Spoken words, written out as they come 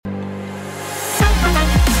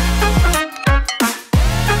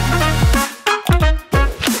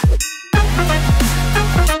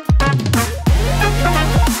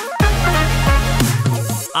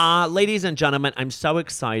Ladies and gentlemen, I'm so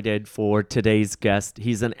excited for today's guest.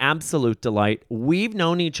 He's an absolute delight. We've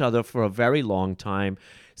known each other for a very long time,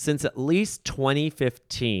 since at least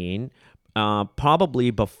 2015,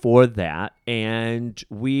 probably before that. And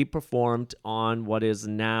we performed on what is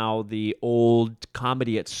now the old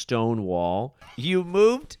Comedy at Stonewall. You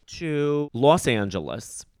moved to Los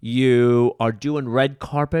Angeles. You are doing red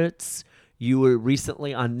carpets. You were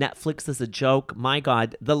recently on Netflix as a joke. My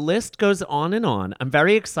God, the list goes on and on. I'm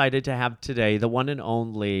very excited to have today the one and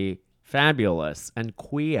only fabulous and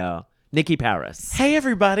queer Nikki Paris. Hey,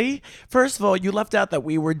 everybody. First of all, you left out that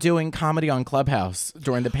we were doing comedy on Clubhouse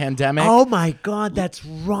during the pandemic. Oh, my God, that's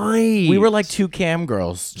right. We were like two cam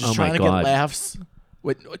girls just trying to God. get laughs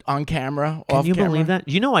on camera, Can off you camera. believe that?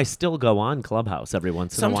 You know, I still go on Clubhouse every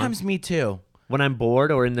once in a while. Sometimes me too. When I'm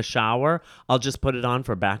bored or in the shower, I'll just put it on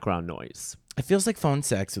for background noise. It feels like phone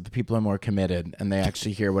sex if the people are more committed and they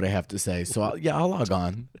actually hear what I have to say. So, I'll log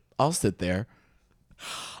on. I'll sit there.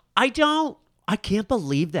 I can't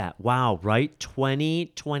believe that. Wow, right?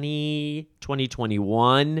 2020,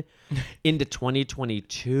 2021 into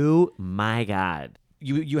 2022. My God.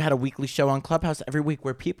 You had a weekly show on Clubhouse every week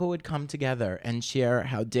where people would come together and share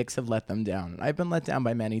how dicks have let them down. And I've been let down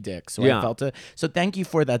by many dicks. So Yeah. I felt so thank you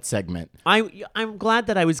for that segment. I'm glad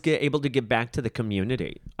that I was able to give back to the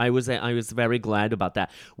community. I was very glad about that.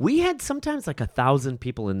 We had sometimes like 1,000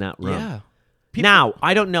 people in that room. Yeah. Now,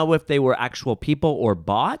 I don't know if they were actual people or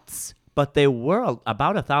bots, but there were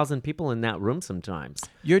about 1,000 people in that room sometimes.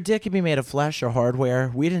 Your dick can be made of flesh or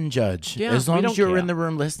hardware. We didn't judge. Yeah, as we long don't as you were care. in the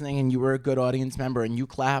room listening and you were a good audience member and you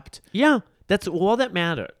clapped. Yeah, that's all that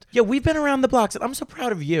mattered. Yeah, we've been around the blocks, and I'm so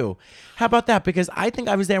proud of you. How about that? Because I think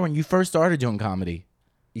I was there when you first started doing comedy.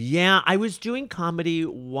 Yeah, I was doing comedy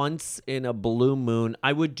once in a blue moon.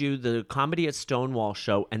 I would do the Comedy at Stonewall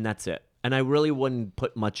show, and that's it. And I really wouldn't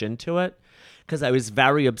put much into it because I was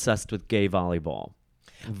very obsessed with gay volleyball.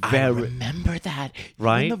 I remember that.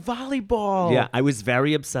 Right? In the volleyball. Yeah, I was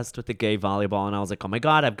very obsessed with the gay volleyball, and I was like, oh my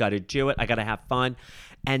God, I've got to do it. I got to have fun.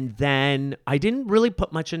 And then I didn't really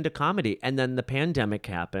put much into comedy. And then the pandemic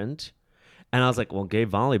happened, and I was like, well, gay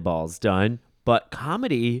volleyball's done. But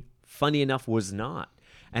comedy, funny enough, was not.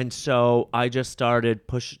 And so I just started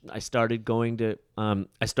going to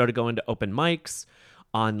open mics,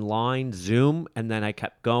 online, Zoom, and then I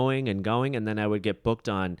kept going, and then I would get booked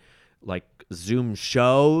on like Zoom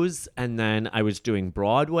shows, and then I was doing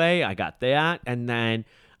Broadway. I got that, and then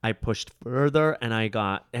I pushed further, and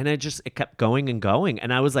it kept going and going,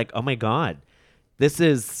 and I was like, oh my God, this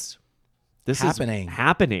is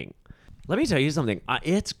happening. Let me tell you something.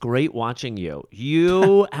 It's great watching you.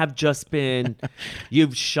 You have just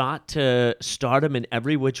you've shot to stardom in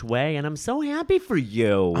every which way, and I'm so happy for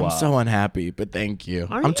you. I'm so unhappy, but thank you.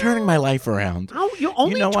 Are I'm you? turning my life around. Oh, you're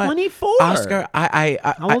only You know what? 24. Oscar, How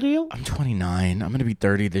old are you? I'm 29. I'm going to be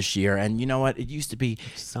 30 this year. And you know what? It used to be,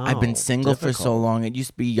 So I've been single for so difficult. long. It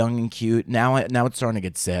used to be young and cute. Now it's starting to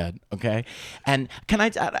get sad, okay? And I'm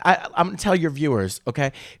going to tell your viewers,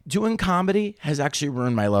 okay? Doing comedy has actually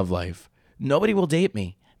ruined my love life. Nobody will date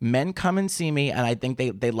me. Men come and see me, and I think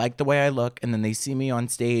they like the way I look, and then they see me on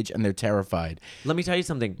stage, and they're terrified. Let me tell you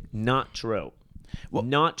something. Not true. You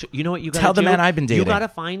know what you got to Tell the do? man I've been dating. You got to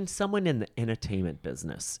find someone in the entertainment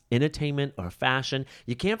business. Entertainment or fashion.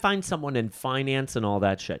 You can't find someone in finance and all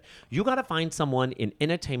that shit. You got to find someone in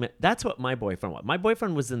entertainment. That's what my boyfriend was. My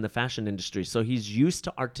boyfriend was in the fashion industry, so he's used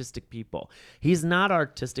to artistic people. He's not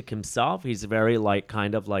artistic himself. He's very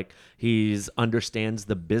he's understands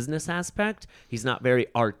the business aspect. He's not very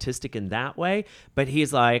artistic in that way, but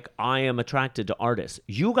he's like, I am attracted to artists.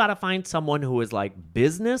 You got to find someone who is like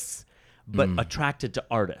business but attracted to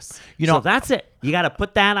artists. So that's it. You got to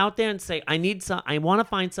put that out there and say, I want to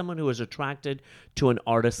find someone who is attracted to an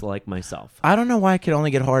artist like myself. I don't know why it can only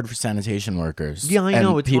get hard for sanitation workers. Yeah, I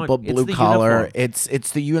know, And it's people hard. It's blue the collar. uniform.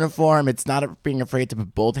 It's the uniform. It's not being afraid to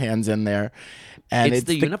put both hands in there. And It's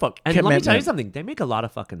the uniform. And let me tell you commitment. something. They make a lot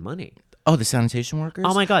of fucking money. Oh, the sanitation workers?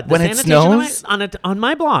 Oh my God! When it snows? on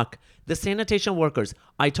my block, the sanitation workers.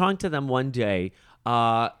 I talked to them one day,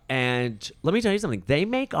 and let me tell you something. They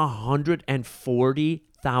make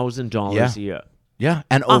 $140,000 a year. Yeah,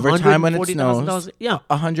 and overtime when it $140,000. snows. Yeah.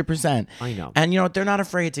 100%. I know. And you know what? They're not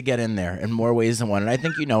afraid to get in there in more ways than one. And I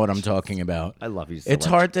think you know what I'm talking about. I love you so It's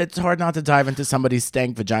much. hard not to dive into somebody's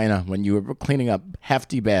stank vagina when you were cleaning up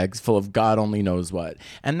hefty bags full of God only knows what.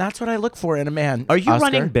 And that's what I look for in a man. Are you Oscar.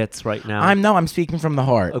 running bits right now? I'm speaking from the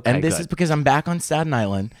heart. Okay, and this good. is because I'm back on Staten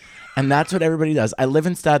Island. And that's what everybody does. I live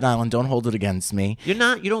in Staten Island. Don't hold it against me. You're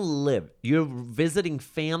not. You don't live. You're visiting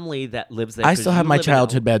family that lives there. I 'cause still have you my live in a-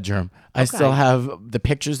 childhood bedroom. I still Okay. have the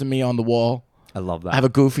pictures of me on the wall. I love that. I have a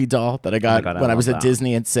Goofy doll that I got God, I when I love was at that.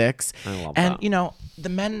 Disney at 6. I love and that. you know, the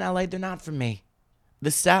men in LA, they're not for me. The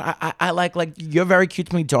stat, I like you're very cute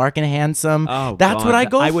to me, dark and handsome. Oh, That's God. what I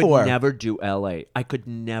go I for. would never do LA. I could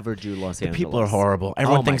never do Los Angeles. People are horrible.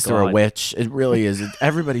 Everyone Oh, my thinks they're a God. witch. It really is.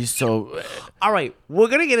 Everybody's so. All right, we're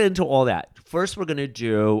going to get into all that. First, we're going to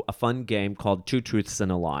do a fun game called Two Truths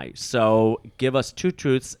and a Lie. So give us 2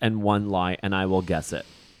 truths and 1 lie, and I will guess it.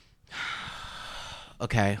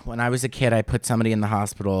 Okay, when I was a kid, I put somebody in the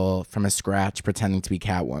hospital from a scratch pretending to be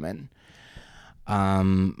Catwoman.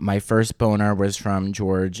 My first boner was from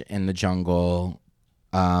George in the Jungle.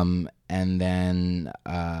 And then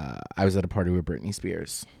I was at a party with Britney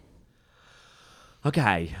Spears.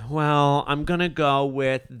 Okay, well, I'm going to go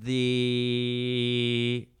with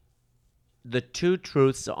the 2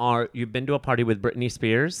 truths are you've been to a party with Britney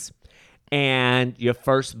Spears, and your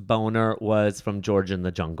first boner was from George in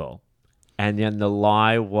the Jungle. And then the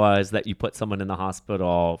lie was that you put someone in the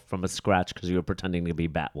hospital from a scratch because you were pretending to be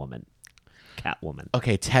Catwoman.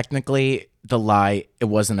 Okay, technically, the lie, it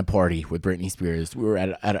wasn't a party with Britney Spears. We were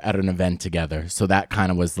at an event together. So that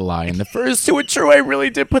kind of was the lie. And the first 2 were true. I really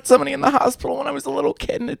did put somebody in the hospital when I was a little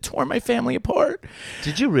kid, and it tore my family apart.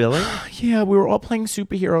 Did you really? Yeah, we were all playing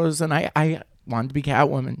superheroes, and I wanted to be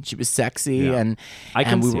Catwoman. She was sexy, Yeah. and I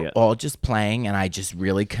can we see were it. all just playing, and I just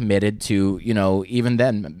really committed to, you know, even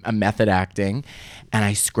then, a method acting. And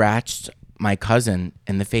I scratched my cousin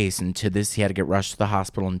in the face, and to this, he had to get rushed to the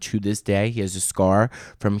hospital, and to this day, he has a scar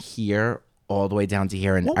from here all the way down to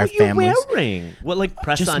here. And What our were you families, wearing? What, like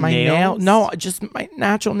press just on my nails? No, just my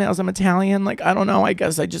natural nails. I'm Italian. Like, I don't know. I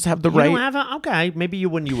guess I just have the You right. don't have a, okay, maybe you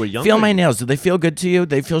when you were younger. Feel my nails. Do they feel good to you?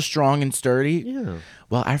 They feel strong and sturdy? Yeah.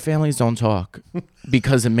 Well, our families don't talk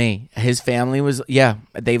because of me. His family was,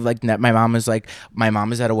 they've like, my mom was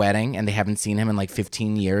at a wedding and they haven't seen him in like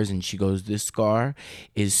 15 years. And she goes, this scar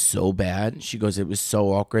is so bad. She goes, it was so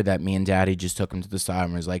awkward that me and daddy just took him to the side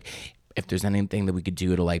and was like, if there's anything that we could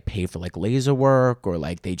do to like pay for like laser work or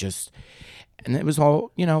like and it was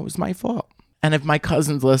all, you know, it was my fault. And if my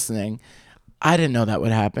cousin's listening, I didn't know that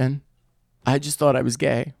would happen. I just thought I was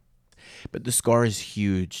gay. But the scar is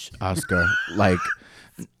huge, Oscar.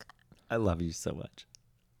 I love you so much.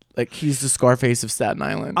 Like he's the Scarface of Staten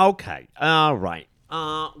Island. Okay. All right.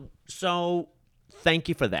 So thank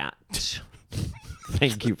you for that.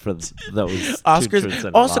 Thank you for those Oscars. two truths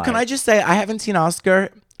and Also, a can lie. I just say I haven't seen Oscar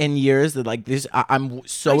in years. That like this, I'm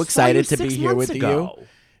so I excited saw to you be 6 here months with ago. you.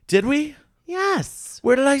 Did we? Yes.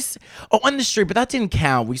 Where did Oh, on the street, but that didn't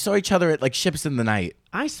count. We saw each other at like Ships in the Night.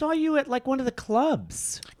 I saw you at like one of the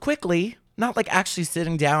clubs. Quickly, not like actually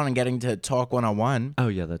sitting down and getting to talk one-on-one. Oh,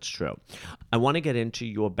 yeah, that's true. I want to get into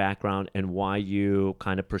your background and why you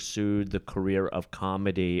kind of pursued the career of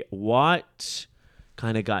comedy. What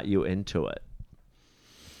kind of got you into it?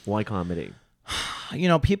 Why comedy? You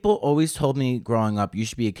know, people always told me growing up, you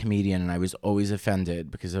should be a comedian, and I was always offended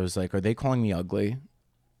because I was like, are they calling me ugly?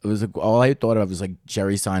 It was like, all I thought of was like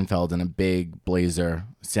Jerry Seinfeld in a big blazer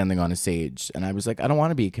standing on a stage. And I was like, I don't want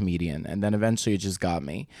to be a comedian. And then eventually it just got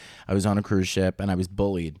me. I was on a cruise ship and I was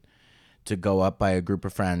bullied to go up by a group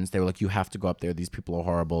of friends. They were like, you have to go up there. These people are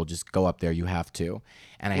horrible. Just go up there. You have to.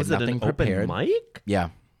 And I Was had it nothing an prepared. open mic? Yeah.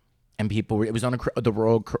 And people were, it was on the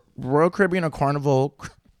Royal Caribbean or Carnival,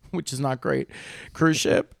 which is not great, cruise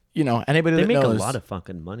ship. You know, anybody They that make knows. a lot of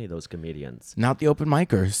fucking money, those comedians. Not the open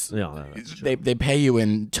micers. Yeah, that's true. They pay you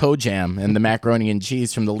in toe jam and the macaroni and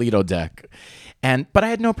cheese from the Lido deck. But I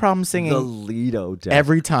had no problem singing The Lido deck.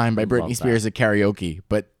 Every Time by Love Britney that. Spears at karaoke.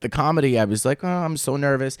 But the comedy, I was like, oh, I'm so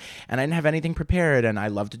nervous. And I didn't have anything prepared. And I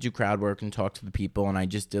love to do crowd work and talk to the people. And I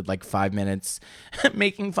just did like 5 minutes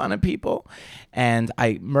making fun of people. And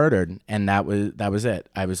I murdered. And that was it.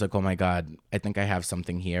 I was like, oh my God, I think I have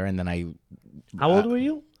something here. And then How old were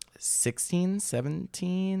you? 16,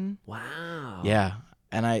 17. Wow. Yeah.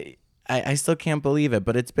 And I still can't believe it,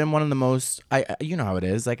 but it's been one of the most, you know how it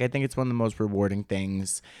is. Like, I think it's one of the most rewarding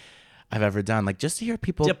things I've ever done. Like, just to hear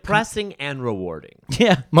people. Depressing and rewarding.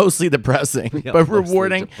 Yeah, mostly depressing, Yeah, but mostly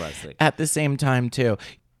rewarding depressing. at the same time, too.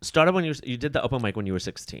 Started when you did the open mic when you were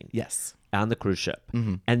 16 Yes. on the cruise ship.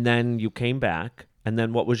 And then you came back. And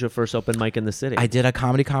then what was your first open mic in the city? I did a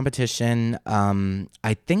comedy competition.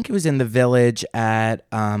 I think it was in the Village at,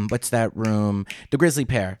 what's that room? The Grizzly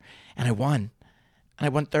Pear. And I won. And I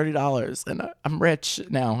won $30. And I'm rich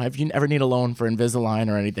now. If you ever need a loan for Invisalign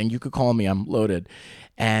or anything, you could call me. I'm loaded.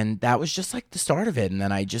 And that was just like the start of it. And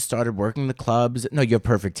then I just started working the clubs. No, you have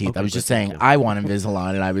perfect teeth. I was just saying I want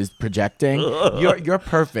Invisalign and I was projecting. You're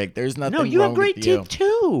perfect. There's nothing no, you wrong have great with you. teeth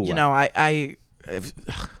too. You know,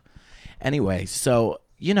 anyway, so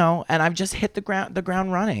you know, and I've just hit the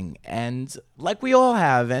ground running, and like we all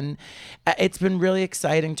have, and it's been really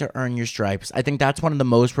exciting to earn your stripes. I think that's one of the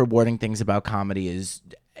most rewarding things about comedy is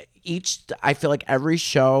I feel like every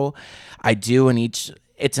show I do and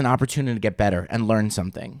it's an opportunity to get better and learn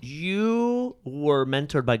something. You were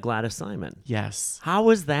mentored by Gladys Simon. Yes. How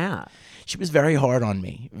was that? She was very hard on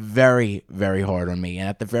me. Very, very hard on me. And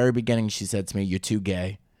at the very beginning, she said to me, "You're too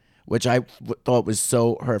gay," which I thought was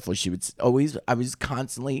so hurtful. She would always, I was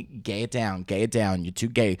constantly, gay it down. You're too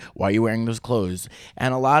gay. Why are you wearing those clothes?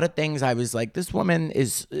 And a lot of things I was like, this woman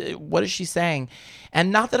is, what is she saying?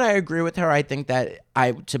 And not that I agree with her. I think that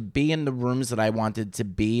to be in the rooms that I wanted to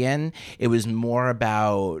be in, it was more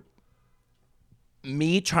about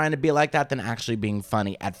me trying to be like that than actually being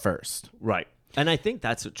funny at first. Right. And I think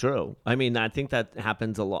that's true. I mean, I think that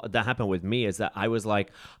happens a lot. That happened with me is that I was like,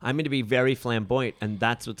 I'm going to be very flamboyant and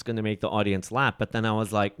that's what's going to make the audience laugh. But then I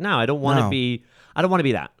was like, no, I don't want to be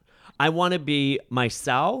that. I want to be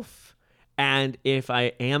myself. And if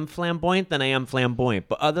I am flamboyant, then I am flamboyant.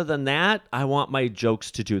 But other than that, I want my jokes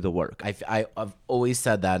to do the work. I've always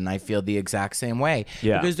said that, and I feel the exact same way.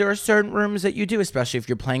 Yeah. Because there are certain rooms that you do, especially if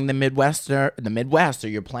you're playing the Midwest, or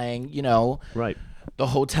you're playing, you know, Right. the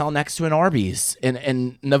hotel next to an Arby's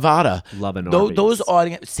in Nevada. Love an Arby's. Those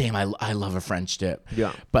audience, same. I love a French dip.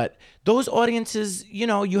 Yeah. But those audiences, you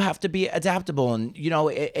know, you have to be adaptable, and you know,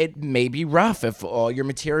 it may be rough if all your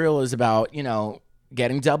material is about, you know,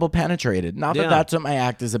 getting double penetrated. Not that that's what my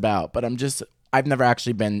act is about, but I've never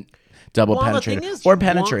actually been double penetrated or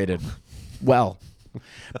penetrated. Well,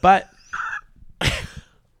 but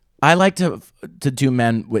I like to do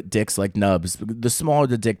men with dicks like nubs. The smaller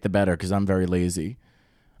the dick, the better, because I'm very lazy.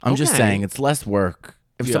 I'm just saying, it's less work.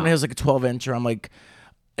 If somebody has like a 12-incher, I'm like,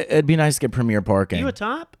 it'd be nice to get premier parking. You a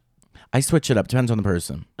top? I switch it up. Depends on the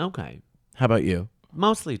person. Okay. How about you?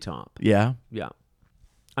 Mostly top. Yeah? Yeah.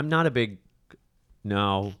 I'm not a big...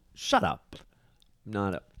 No. Shut up.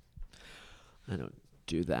 I don't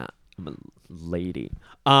do that. I'm a lady.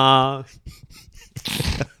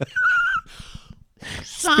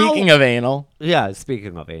 Speaking of anal. Yeah,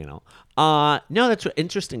 speaking of anal. No, that's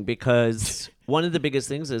interesting because one of the biggest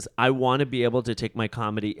things is I want to be able to take my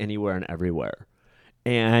comedy anywhere and everywhere.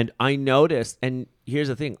 And I noticed, and here's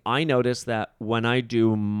the thing, I noticed that when I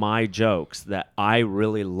do my jokes that I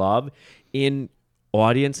really love in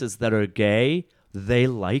audiences that are gay, they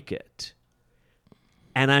like it.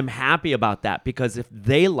 And I'm happy about that because if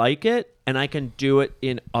they like it and I can do it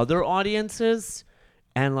in other audiences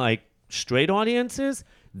and like straight audiences,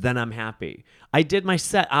 then I'm happy. I did my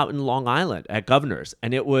set out in Long Island at Governor's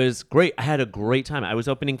and it was great. I had a great time. I was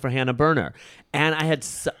opening for Hannah Berner and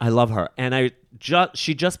I love her. And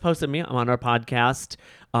she just posted me on our podcast,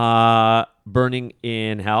 Burning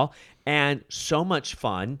in Hell, and so much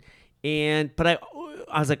fun. But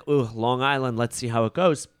I was like, oh, Long Island, let's see how it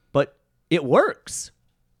goes. But it works.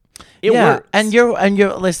 It works. And you're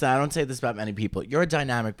listen, I don't say this about many people. You're a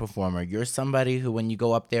dynamic performer. You're somebody who, when you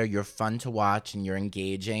go up there, you're fun to watch and you're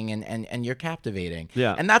engaging and you're captivating.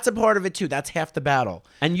 Yeah. And that's a part of it too. That's half the battle.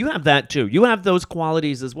 And you have that too. You have those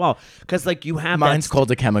qualities as well. Because like you have Mine's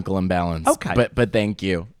called a chemical imbalance. Okay. But thank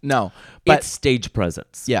you. No. But it's stage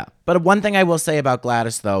presence. yeah. But one thing I will say about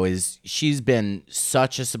Gladys, though, is she's been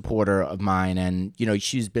such a supporter of mine. And, you know,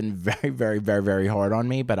 she's been very, very, very, very hard on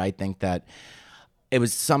me. But I think that it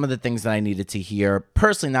was some of the things that I needed to hear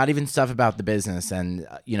personally, not even stuff about the business. And,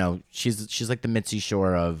 you know, she's like the Mitzi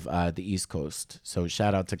Shore of the East Coast. So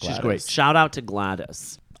shout out to Gladys. She's great. Shout out to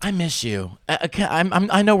Gladys. I miss you.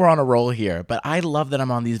 I know we're on a roll here, but I love that I'm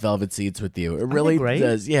on these velvet seats with you. It really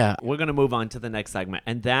does. Yeah. We're going to move on to the next segment.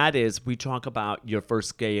 And that is we talk about your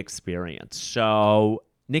first gay experience. So,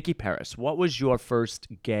 Nikki Paris, what was your first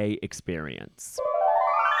gay experience?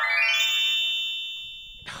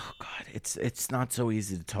 Oh, God. It's not so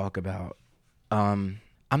easy to talk about. I'm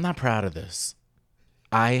not proud of this.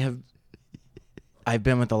 I've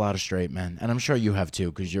been with a lot of straight men, and I'm sure you have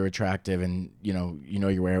too, because you're attractive and you know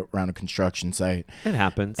your way around a construction site. It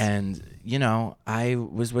happens. And you know, I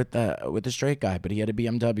was with a straight guy, but he had a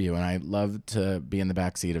BMW, and I loved to be in the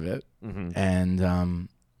back seat of it. Mm-hmm. And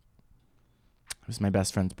it was my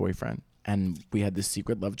best friend's boyfriend, and we had this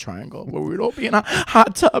secret love triangle where we would all be in a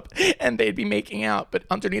hot tub, and they'd be making out, but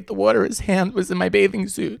underneath the water, his hand was in my bathing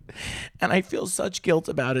suit, and I feel such guilt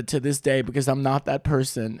about it to this day because I'm not that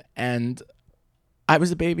person, and I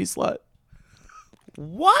was a baby slut.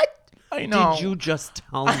 What? I know. Did you just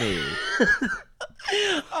tell me?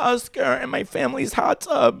 Oscar and my family's hot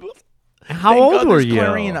tub. How old were you?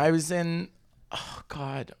 Chlorine. I was in,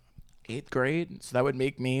 8th grade. So that would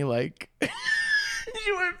make me like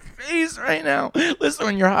your face right now. Listen,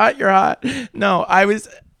 when you're hot, you're hot. No, I was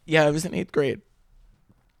in 8th grade.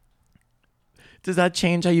 Does that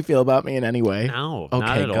change how you feel about me in any way? No, Okay,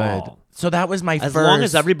 not at good. all. So that was my As first. long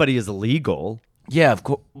as everybody is legal. Yeah, of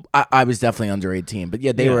course. I was definitely under 18, but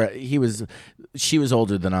yeah, Yeah. she was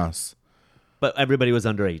older than us. But everybody was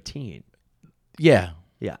under 18. Yeah.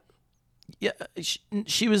 Yeah. Yeah,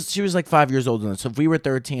 she was like 5 years older than us. So if we were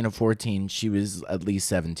 13 or 14, she was at least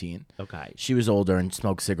 17. Okay. She was older and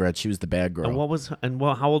smoked cigarettes. She was the bad girl.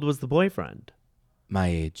 How old was the boyfriend? My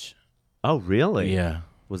age. Oh, really? Yeah.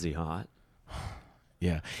 Was he hot?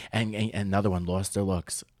 Yeah. And another one, lost their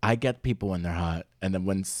looks. I get people when they're hot, and then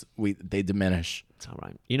once they diminish. It's all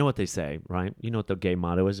right. You know what they say, right? You know what the gay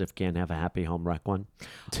motto is? If you can't have a happy home, wreck one.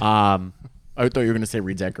 I thought you were going to say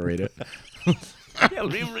redecorate it.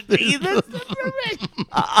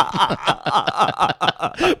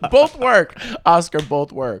 Both work, Oscar.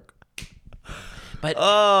 Both work. But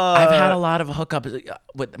I've had a lot of hookups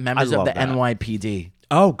with members of love the that. NYPD.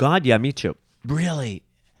 Oh, God, yeah, me too. Really,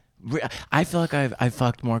 I feel like I've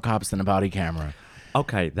fucked more cops than a body camera.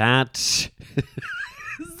 Okay, that's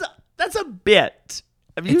a bit.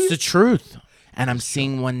 It's the truth, and I'm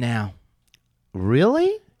seeing one now.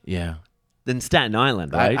 Really? Yeah, In Staten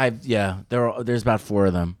Island, right? There's about 4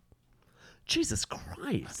 of them. Jesus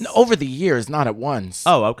Christ. Over the years, not at once.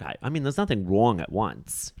 Oh, okay. I mean, there's nothing wrong at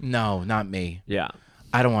once. No, not me. Yeah.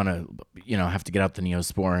 I don't want to, have to get out the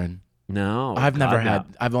Neosporin. No. I've never God, no. had.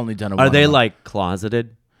 I've only done a. Are they one-off. like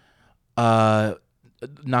closeted? Not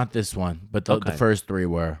this one, but the Okay. first 3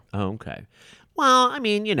 were. Oh, okay. Well, I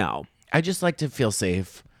mean, I just like to feel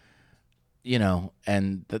safe,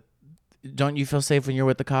 and don't you feel safe when you're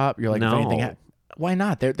with the cop? You're like, if No. anything why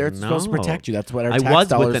not? They're supposed to No. protect you. That's what our I tax was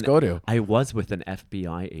dollars with go to. I was with an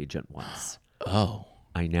FBI agent once. Oh,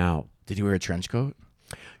 I know. did he wear a trench coat?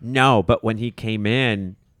 No, but when he came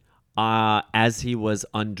in, as he was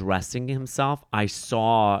undressing himself, I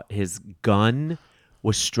saw his gun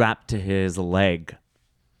was strapped to his leg.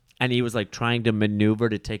 And he was like trying to maneuver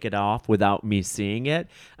to take it off without me seeing it.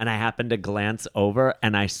 And I happened to glance over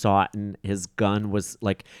and I saw it, and his gun was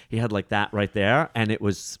like, he had like that right there. And I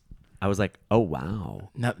was like, oh, wow.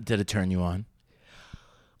 No, did it turn you on?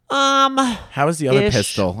 How was the other Ish.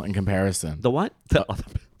 pistol in comparison? The what? The other,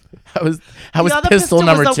 How was the other pistol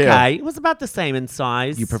number was 2? okay. It was about the same in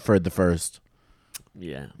size. You preferred the first.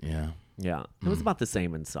 Yeah. Yeah. Yeah. It was about the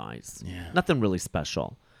same in size. Yeah. Nothing really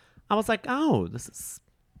special. I was like, oh, this is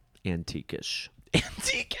antique-ish.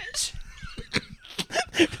 Antique-ish.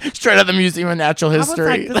 Straight out of the Museum of Natural I was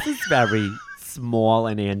History. like, this is very small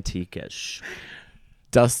and antique-ish.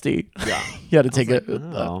 Dusty. Yeah. You had to take it.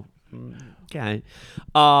 Oh, okay.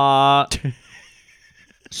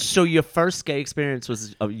 So your first gay experience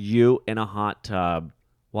was of you in a hot tub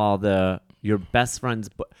while your best friend's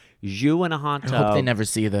you in a hot I tub. hope they never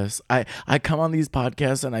see this. I come on these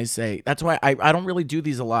podcasts and I say, that's why I don't really do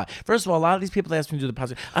these a lot. First of all, a lot of these people that ask me to do the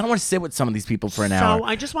podcast, I don't want to sit with some of these people for an hour. So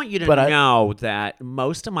I just want you to But know that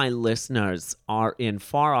most of my listeners are in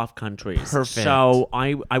far off countries. Perfect. So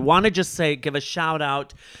I want to just give a shout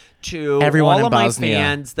out to Everyone all in of my Bosnia.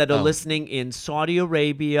 fans that are Oh. listening in Saudi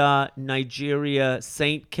Arabia, Nigeria,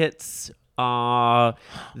 St. Kitts,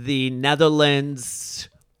 the Netherlands,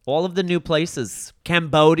 all of the new places,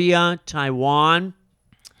 Cambodia, Taiwan.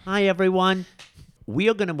 Hi, everyone. We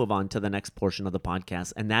are going to move on to the next portion of the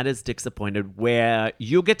podcast, and that is Dick's Appointed, where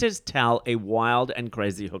you get to tell a wild and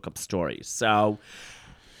crazy hookup story. So,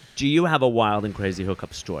 do you have a wild and crazy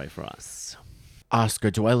hookup story for us?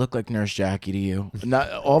 Oscar, do I look like Nurse Jackie to you?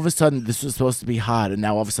 Not, all of a sudden, this was supposed to be hot, and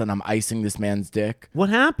now all of a sudden I'm icing this man's dick. What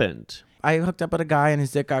happened? I hooked up with a guy, and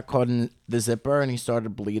his dick got caught in the zipper, and he started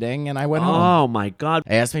bleeding, and I went home. Oh, my God.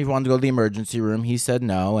 I asked him if he wanted to go to the emergency room. He said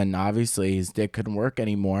no, and obviously his dick couldn't work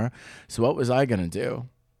anymore. So what was I gonna do?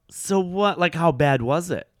 So what? Like, how bad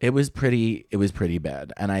was it? It was pretty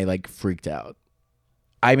bad, and I freaked out.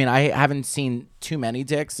 I mean, I haven't seen too many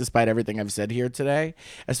dicks, despite everything I've said here today,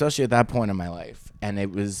 especially at that point in my life, and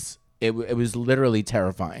it was literally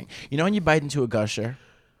terrifying. You know when you bite into a gusher?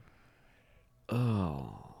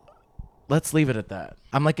 Oh. Let's leave it at that.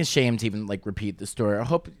 I'm ashamed to even repeat the story. I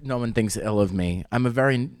hope no one thinks ill of me. I'm a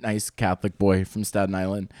very nice Catholic boy from Staten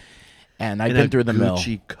Island, and I've been through the mill.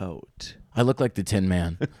 Gucci coat. I look like the Tin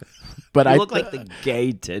Man, but You I look like the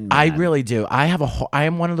gay Tin Man. I really do. I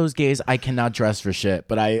am one of those gays. I cannot dress for shit,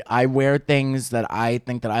 but I wear things that I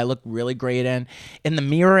think that I look really great in the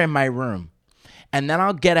mirror in my room. And then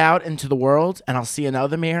I'll get out into the world and I'll see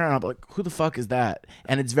another mirror and I'll be like, who the fuck is that?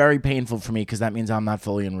 And it's very painful for me because that means I'm not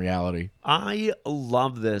fully in reality. I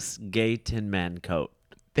love this gay Tin Man coat.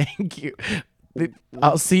 Thank you.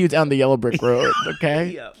 I'll see you down the yellow brick road,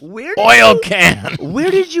 okay? Yeah. Where Oil can. Where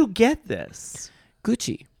did you get this?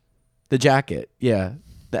 Gucci. The jacket. Yeah.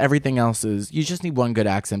 Everything else is, you just need one good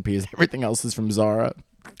accent piece. Everything else is from Zara.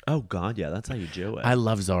 Oh God, yeah, that's how you do it. I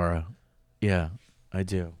love Zara. Yeah, I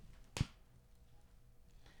do.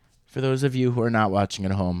 For those of you who are not watching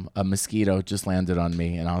at home, a mosquito just landed on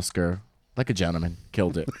me, and Oscar, like a gentleman,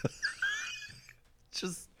 killed it.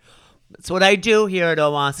 Just that's what I do here at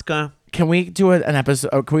Oscar. Can we do an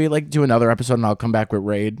episode? Can we do another episode and I'll come back with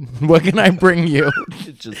Raid? What can I bring you?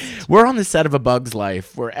 We're on the set of A Bug's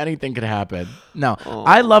Life where anything could happen. No,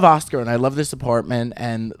 I love Oscar and I love this apartment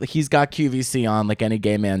and he's got QVC on like any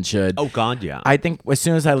gay man should. Oh God, yeah. I think as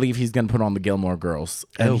soon as I leave, he's gonna put on the Gilmore Girls.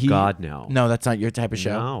 And God, no. No, that's not your type of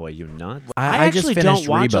show. No, are you not? I just actually finished don't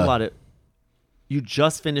watch Reba. a lot of. You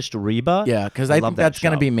just finished Reba? Yeah, because I love think that that's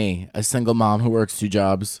gonna show. be me, a single mom who works 2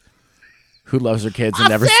 jobs, who loves her kids and A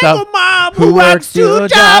never single stops. mom Who works 2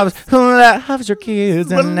 jobs, who loves her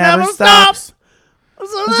kids and never stops.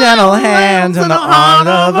 Gentle hands and the heart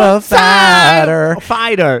of a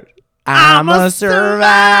fighter. I'm a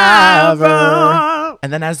survivor.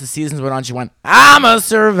 And then as the seasons went on, she went, I'm a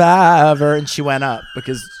survivor. And she went up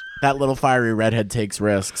because that little fiery redhead takes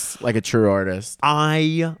risks like a true artist.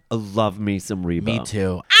 I love me some Reba. Me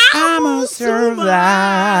too. I'm a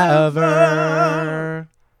survivor.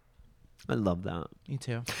 I love that. Me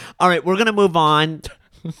too. All right, we're gonna move on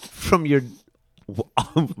from your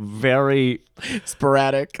very.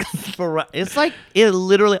 Sporadic. It's like it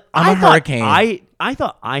literally. I'm a hurricane. I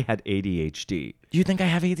thought I had ADHD. Do you think I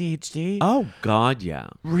have ADHD? Oh God, yeah.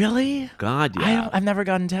 Really? God, yeah. I've never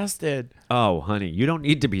gotten tested. Oh, honey, you don't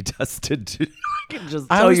need to be tested. I can just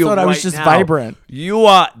I tell always you thought I was right just now, vibrant. You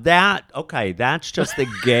are that. Okay, that's just the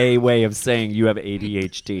gay way of saying you have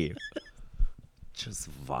ADHD. Just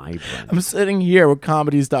vibrant. I'm sitting here with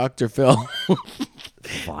Comedy's Dr. Phil.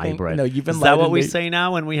 Vibrant. No, you've Is that what enlightened we me. say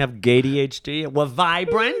now when we have gay ADHD? We're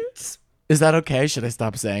vibrant. Is that okay? Should I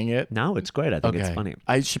stop saying it? No, it's great. I think it's funny.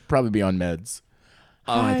 I should probably be on meds.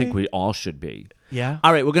 Oh, I think Hi. we all should be. Yeah.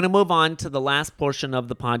 All right, we're going to move on to the last portion of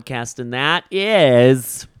the podcast, and that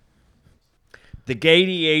is the Gay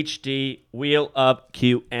ADHD Wheel of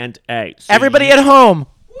Q&A. So Everybody you- at home.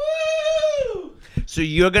 So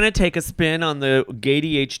you're going to take a spin on the Gay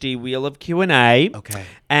ADHD Wheel of Q&A. Okay.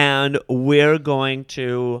 And we're going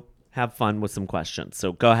to have fun with some questions.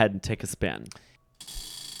 So go ahead and take a spin.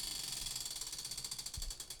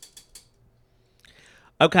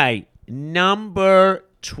 Okay, number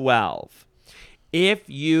 12. If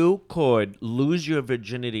you could lose your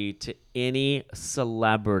virginity to any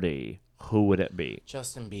celebrity, who would it be?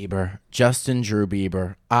 Justin Bieber. Justin Drew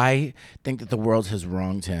Bieber. I think that the world has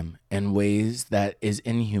wronged him in ways that is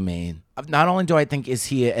inhumane. Not only do I think is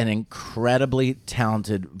he an incredibly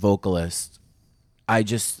talented vocalist, I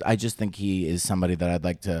just think he is somebody that I'd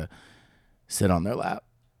like to sit on their lap.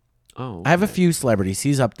 Oh, I have a few celebrities.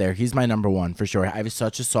 He's up there. He's my number one for sure. I have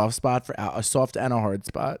such a soft spot for a soft and a hard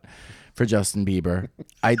spot for Justin Bieber.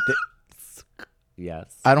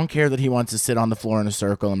 yes. I don't care that he wants to sit on the floor in a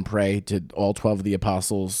circle and pray to all 12 of the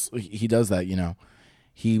apostles. He does that, you know.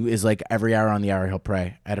 He is like every hour on the hour he'll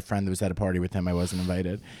pray. I had a friend that was at a party with him. I wasn't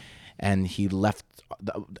invited. And he left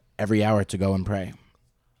every hour to go and pray.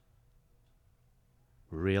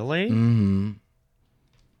 Really? Mm-hmm.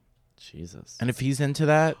 Jesus. And if he's into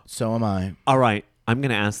that, so am I. All right, I'm going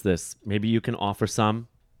to ask this. Maybe you can offer some.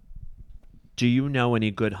 Do you know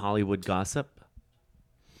any good Hollywood gossip?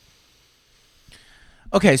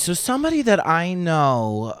 Okay, so somebody that I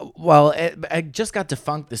know, well, I just got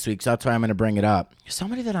defunct this week, so that's why I'm going to bring it up.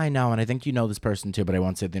 Somebody that I know, and I think you know this person too, but I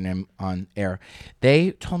won't say their name on air.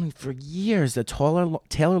 They told me for years that Taylor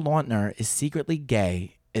Lautner is secretly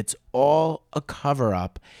gay. It's all a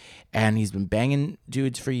cover-up, and he's been banging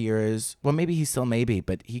dudes for years. Well, maybe he still may be,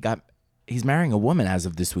 but he's marrying a woman as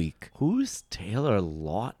of this week. Who's Taylor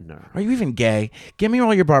Lautner? Are you even gay? Give me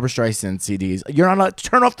all your Barbra Streisand CDs. You're not allowed.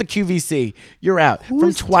 Turn off the QVC. You're out. From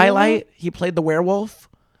is Twilight, he played the werewolf.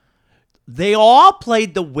 They all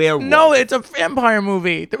played the werewolf. No, it's a vampire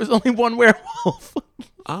movie. There was only one werewolf.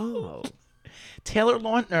 Oh. Taylor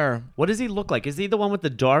Lautner. What does he look like? Is he the one with the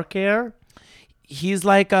dark hair? He's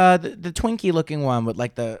like the Twinkie looking one with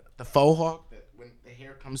like the faux hawk that when the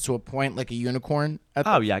hair comes to a point like a unicorn.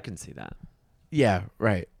 Oh, yeah, I can see that. Yeah,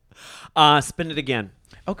 right. Spin it again.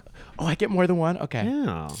 Okay. Oh, I get more than one? Okay.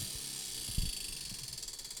 Yeah.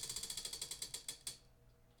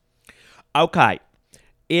 Okay.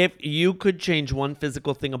 If you could change one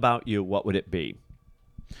physical thing about you, what would it be?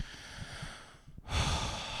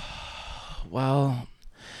 Well,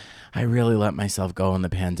 I really let myself go in the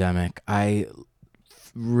pandemic. I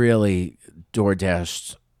really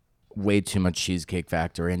DoorDashed way too much Cheesecake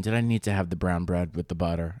Factory, and did I need to have the brown bread with the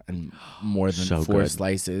butter and more than So 4 good.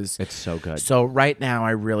 slices? It's so good. So right now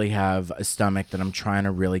I really have a stomach that I'm trying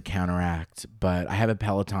to really counteract, but I have a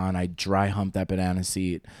Peloton. I dry hump that banana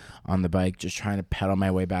seat on the bike, just trying to pedal my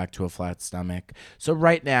way back to a flat stomach. So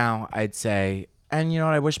right now I'd say, and you know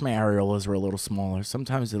what, I wish my areolas were a little smaller.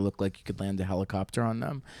 Sometimes they look like you could land a helicopter on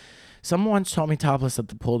them. Someone once told me topless at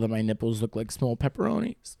the pool that my nipples look like small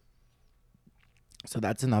pepperonis. So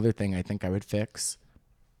that's another thing I think I would fix.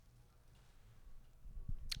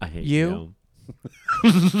 I hate You?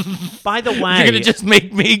 you. By the way, You're gonna just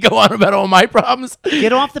make me go on about all my problems.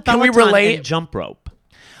 get off the Can we Peloton relate? and jump rope.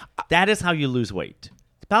 That is how you lose weight.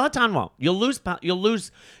 Peloton won't. You'll lose, but you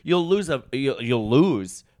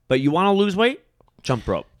want to lose weight? Jump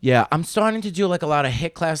rope. Yeah, I'm starting to do like a lot of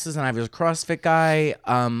HIIT classes, and I was a CrossFit guy.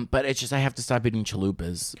 But it's just I have to stop eating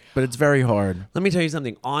chalupas. But it's very hard. Let me tell you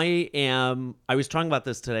something. I was talking about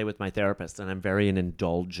this today with my therapist, and I'm very an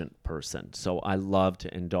indulgent person. So I love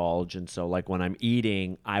to indulge. And so like when I'm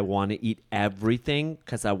eating, I want to eat everything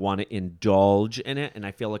because I want to indulge in it. And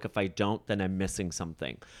I feel like if I don't, then I'm missing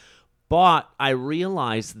something. But I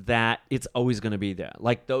realize that it's always going to be there.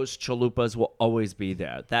 Like those chalupas will always be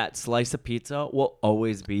there. That slice of pizza will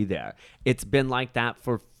always be there. It's been like that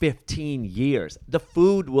for 15 years. The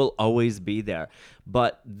food will always be there.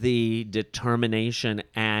 But the determination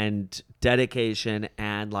and dedication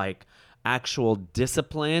and like actual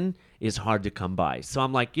discipline is hard to come by. So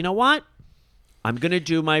I'm like, you know what? I'm going to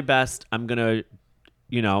do my best. I'm going to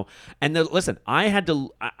and listen,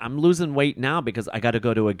 I'm losing weight now because I got to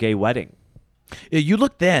go to a gay wedding. Yeah, you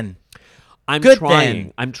look thin. I'm Good trying.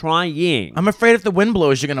 then. I'm trying. I'm afraid if the wind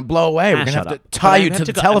blows, you're gonna blow away. We're gonna Shut have up. to tie But you I to have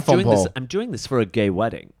the go- telephone pole. I'm doing this for a gay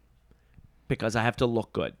wedding because I have to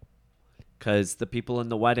look good. Because the people in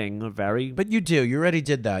the wedding are very. But you do. You already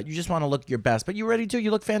did that. You just want to look your best. But you already do. You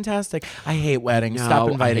look fantastic. I hate weddings. No, Stop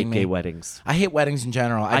inviting I hate me. gay weddings. I hate weddings in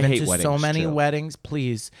general. I've I been hate to so weddings, many too. weddings,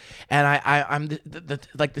 please. And I'm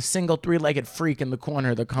the single 3-legged freak in the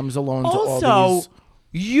corner that comes alone to all Also,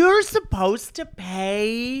 these. you're supposed to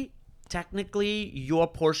pay technically your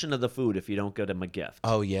portion of the food if you don't get them a gift.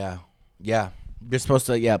 Oh yeah, yeah. You're supposed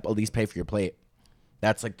to at least pay for your plate.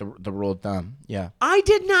 That's like the rule of thumb. Yeah. I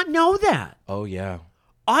did not know that. Oh yeah.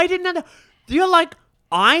 I did not know. You're like,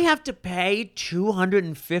 I have to pay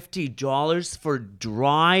 $250 for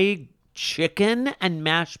dry chicken and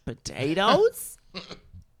mashed potatoes?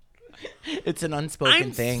 It's an unspoken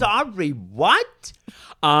I'm thing. sorry, what?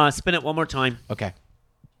 Spin it one more time. Okay.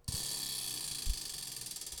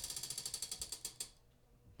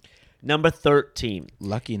 Number 13.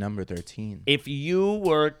 Lucky number 13. If you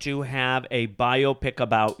were to have a biopic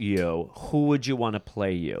about you, who would you want to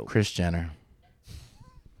play you? Kris Jenner.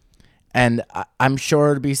 And I'm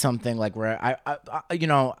sure it'd be something like where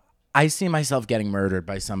I see myself getting murdered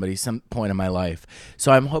by somebody some point in my life.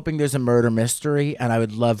 So I'm hoping there's a murder mystery, and I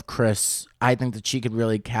would love Kris. I think that she could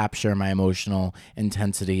really capture my emotional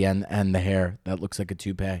intensity and the hair that looks like a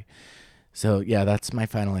toupee. So yeah, that's my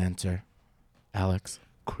final answer, Alex.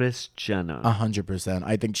 Kris Jenner. 100%.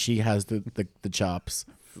 I think she has the chops.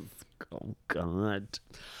 Oh, God.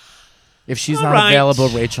 If she's All not right. available,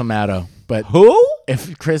 Rachel Maddow. But Who?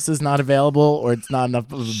 if Kris is not available or it's not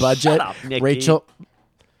enough of a budget, up, Nikki. Rachel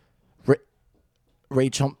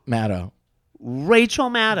Maddow. Rachel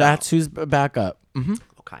Maddow. That's who's back up. Hmm.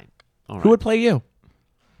 okay. All right. Who would play you?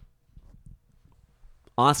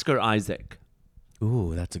 Oscar Isaac.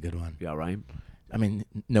 Ooh, that's a good one. Yeah, right? I mean,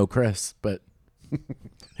 no Chris, but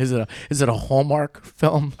is it a Hallmark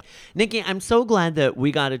film? Nikki, I'm so glad that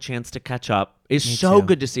we got a chance to catch up. It's Me so too.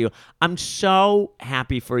 good to see you. I'm so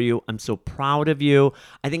happy for you. I'm so proud of you.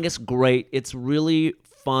 I think it's great. It's really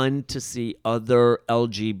fun to see other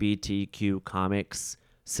LGBTQ comics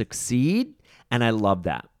succeed, and I love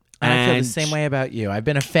that. And I feel the same way about you. I've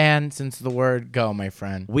been a fan since the word go, my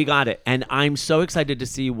friend. We got it. And I'm so excited to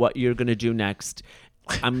see what you're going to do next.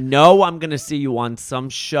 I'm going to see you on some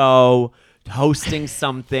show, hosting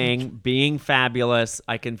something, being fabulous.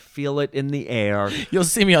 I can feel it in the air. You'll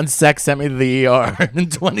see me on Sex Sent Me to the ER in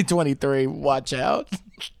 2023. Watch out.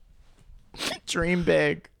 Dream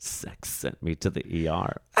big. Sex sent me to the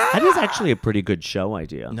ER. That is actually a pretty good show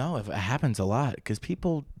idea. No, it happens a lot because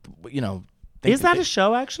people, think Is that a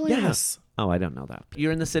show actually? Yes. Oh, I don't know that.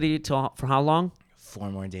 You're in the city for how long? 4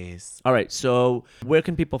 more days. All right. So where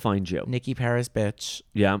can people find you? Nikki Paris bitch.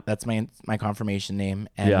 Yeah. That's my confirmation name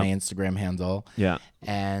and Yeah. my Instagram handle. Yeah.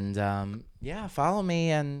 And follow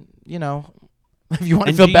me and if you want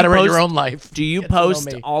to And feel do you better in your post- own life. Do you get to know post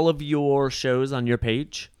me. all of your shows on your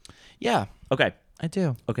page? Yeah. Okay. I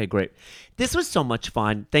do. Okay, great. This was so much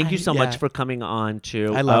fun. Thank you so much for coming on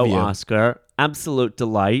to I love you. Oscar. Absolute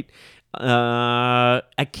delight.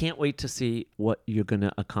 I can't wait to see what you're going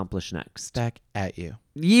to accomplish next. Back at you.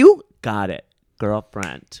 You got it,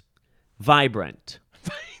 girlfriend. Vibrant.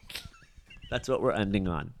 That's what we're ending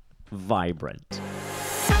on. Vibrant.